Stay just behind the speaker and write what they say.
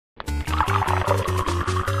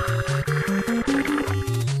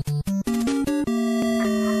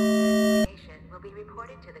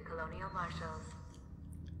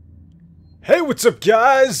What's up,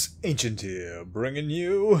 guys? Ancient here, bringing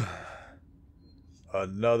you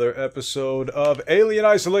another episode of Alien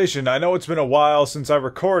Isolation. I know it's been a while since I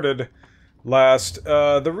recorded last.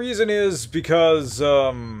 The reason is because,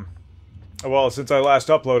 well, since I last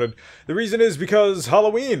uploaded. The reason is because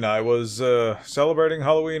Halloween. I was, celebrating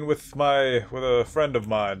Halloween with a friend of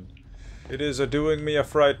mine. It is doing me a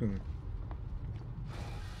frighten.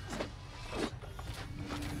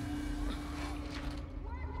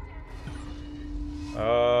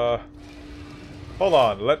 Hold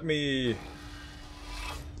on, let me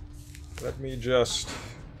just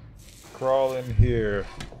crawl in here.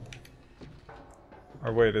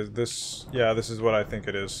 Or wait, is this... yeah, this is what I think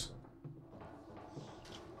it is.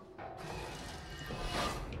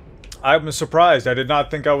 I'm surprised. I did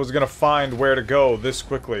not think I was gonna find where to go this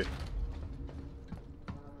quickly.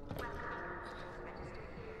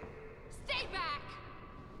 Stay back!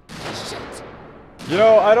 Shit! You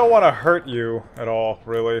know, I don't want to hurt you at all,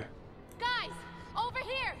 really. Guys! Over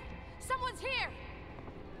here! Someone's here!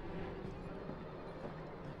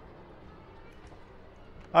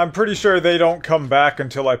 I'm pretty sure they don't come back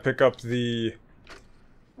until I pick up the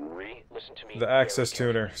Listen to me the access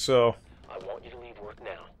tuner, so... I want you to leave work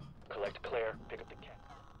now. Collect Claire, pick up the cat.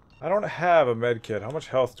 I don't have a med kit. How much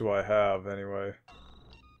health do I have, anyway?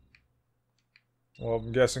 Well,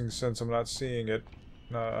 I'm guessing since I'm not seeing it,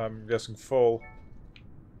 I'm guessing full.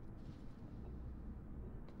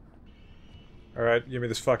 Alright, give me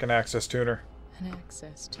this fucking access tuner. An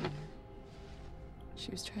access tuner. She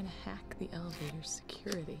was trying to hack the elevator's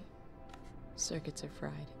security. Circuits are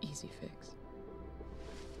fried. Easy fix.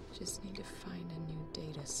 Just need to find a new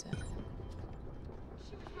data set.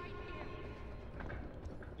 She was right here.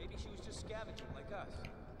 Maybe she was just scavenging like us.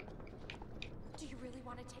 Do you really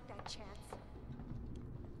want to take that chance?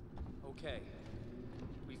 Okay.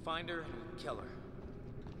 We find her, we kill her.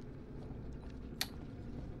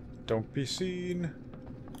 Don't be seen.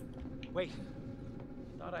 Wait.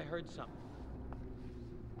 Thought I heard something.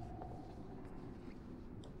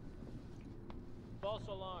 False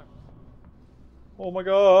alarm. Oh my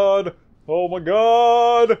god! Oh my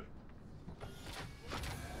god!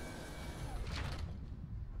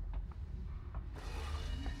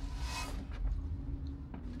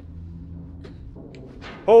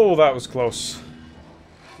 Oh, that was close.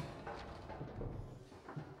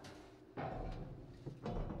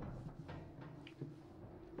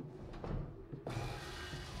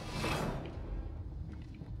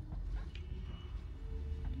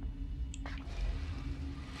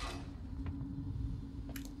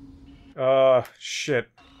 Shit.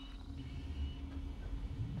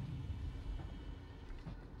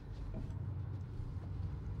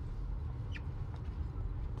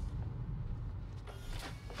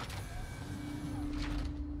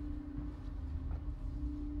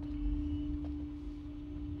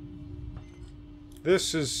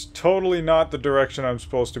 This is totally not the direction I'm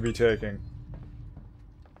supposed to be taking.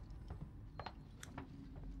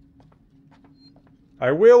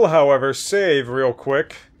 I will, however, save real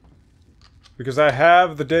quick. Because I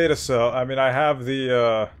have the data cell. I mean, I have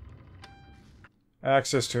the,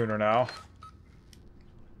 access tuner now.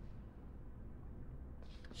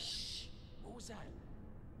 Shh. What was that?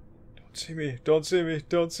 Don't see me. Don't see me.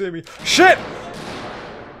 Don't see me. Shit!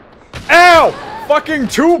 Ow! Fucking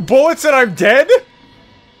 2 bullets and I'm dead?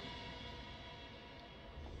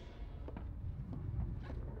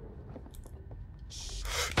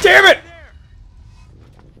 Damn it!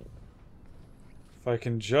 If I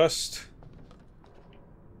can just...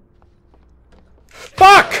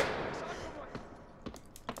 Fuck!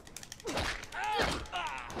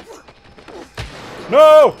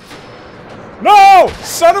 No! No!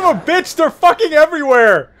 Son of a bitch, they're fucking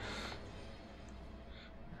everywhere!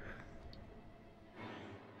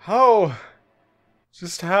 How?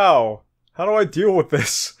 Just how? How do I deal with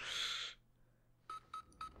this?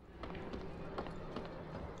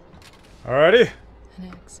 Alrighty. An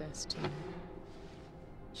access tuner.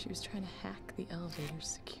 She was trying to hack the elevator's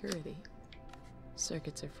security.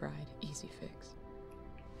 Circuits are fried. Easy fix.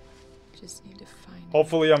 Just need to find...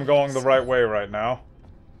 Hopefully I'm going the right way right now.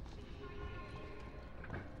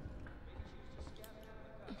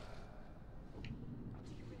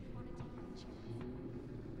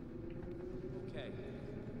 Okay.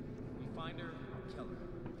 We find her, we kill her.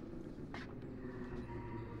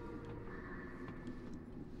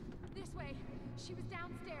 This way. She was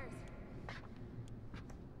downstairs.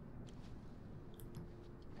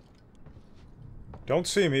 Don't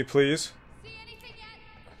see me, please. See anything yet?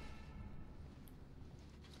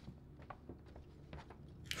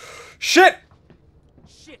 Shit!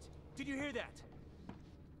 Shit! Did you hear that?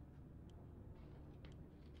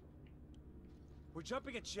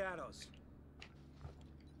 jumping at shadows.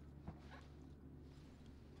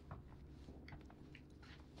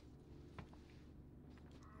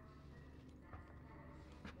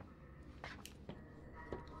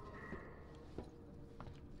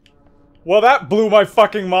 Well, that blew my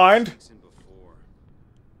fucking mind.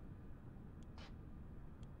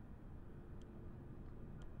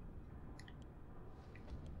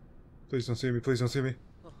 Please don't see me, please don't see me.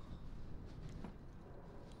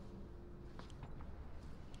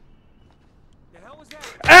 The hell was that?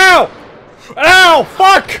 Ow! Ow!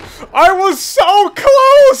 Fuck! I was so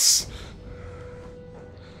close!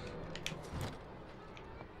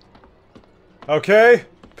 Okay,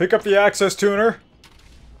 pick up the access tuner.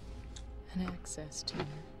 An access tuner.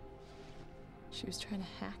 She was trying to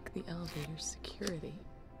hack the elevator's security.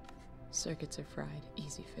 Circuits are fried.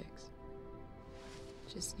 Easy fix.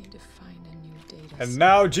 Just need to find a new data And set.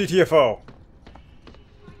 now GTFO.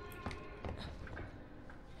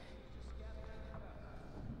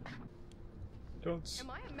 Don't.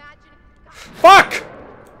 Am I imagining? Fuck!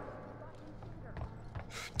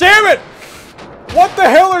 Damn it! What the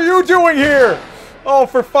hell are you doing here? Oh,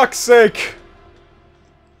 for fuck's sake.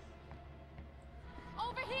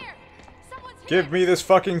 Over here! Someone's here! Give me this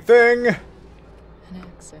fucking thing. An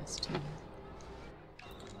access tuner.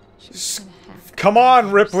 She was trying to hack Come the on,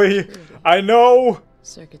 elevator's Ripley. security. I know.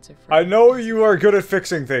 Circuits are I fried. know you are good at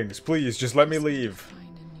fixing things. Please, just let me Just need to leave.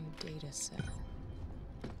 Find a new data set.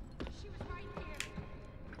 She was right here.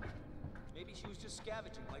 Maybe she was just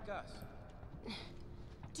scavenging like us.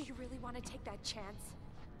 Do you really want to take that chance?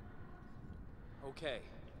 Okay.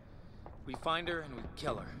 We find her and we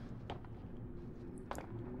kill her.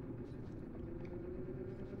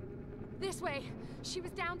 This way. She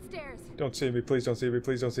was downstairs. Don't see me. Please don't see me.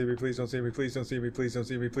 Please don't see me. Please don't see me. Please don't see me. Please don't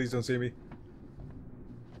see me. Please don't see me.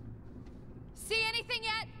 See anything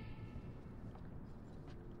yet?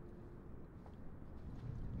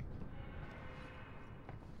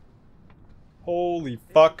 Holy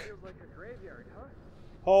fuck.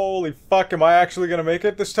 Holy fuck. Am I actually gonna make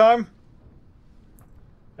it this time?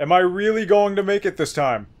 Am I really going to make it this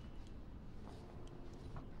time?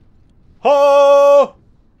 Oh!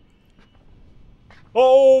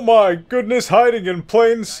 Oh my goodness, hiding in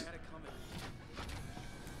plains.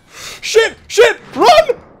 Shit! Shit!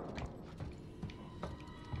 Run!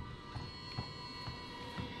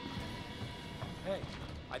 Hey,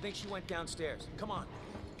 I think she went downstairs. Come on.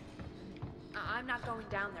 I'm not going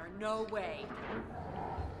down there. No way.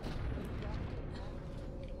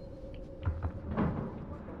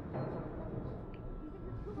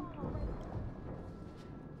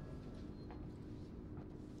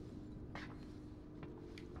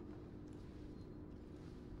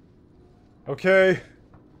 Okay.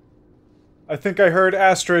 I think I heard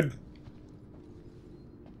Astrid.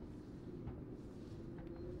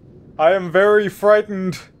 I am very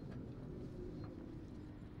frightened.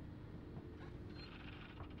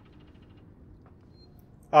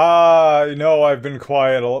 I know I've been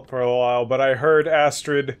quiet for a while, but I heard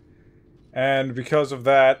Astrid, and because of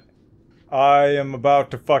that, I am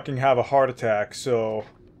about to fucking have a heart attack, so...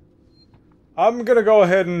 I'm gonna go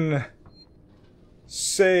ahead and...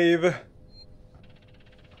 save...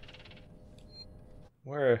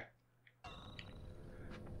 Where?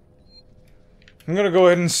 I'm gonna go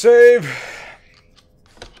ahead and save.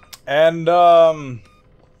 And, I'm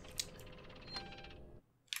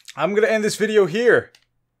gonna end this video here.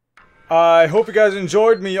 I hope you guys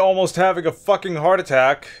enjoyed me almost having a fucking heart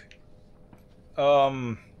attack.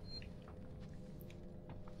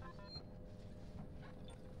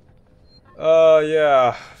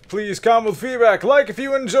 Yeah. Please comment with feedback, like if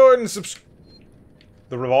you enjoyed, and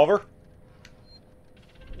The revolver?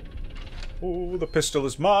 Ooh, the pistol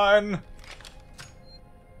is mine.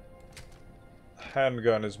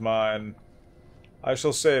 Handgun is mine. I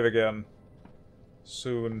shall save again.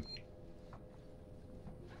 Soon.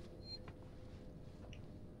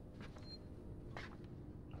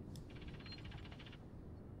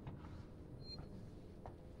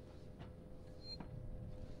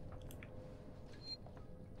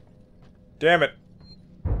 Damn it.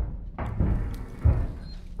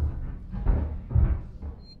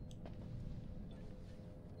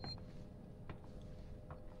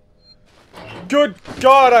 Good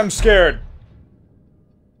God, I'm scared.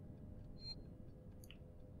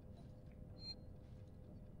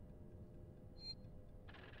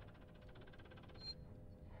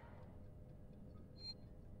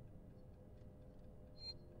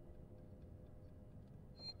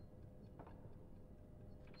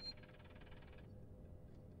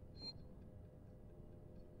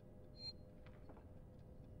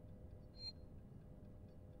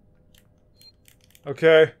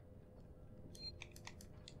 Okay.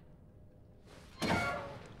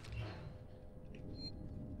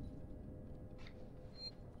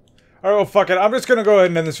 Alright, well, fuck it. I'm just gonna go ahead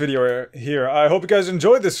and end this video here. I hope you guys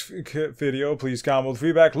enjoyed this video. Please comment with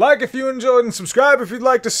feedback. Like if you enjoyed, and subscribe if you'd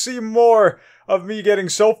like to see more of me getting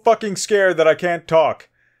so fucking scared that I can't talk.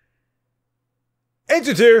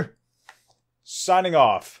 Ancient here, signing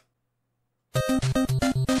off.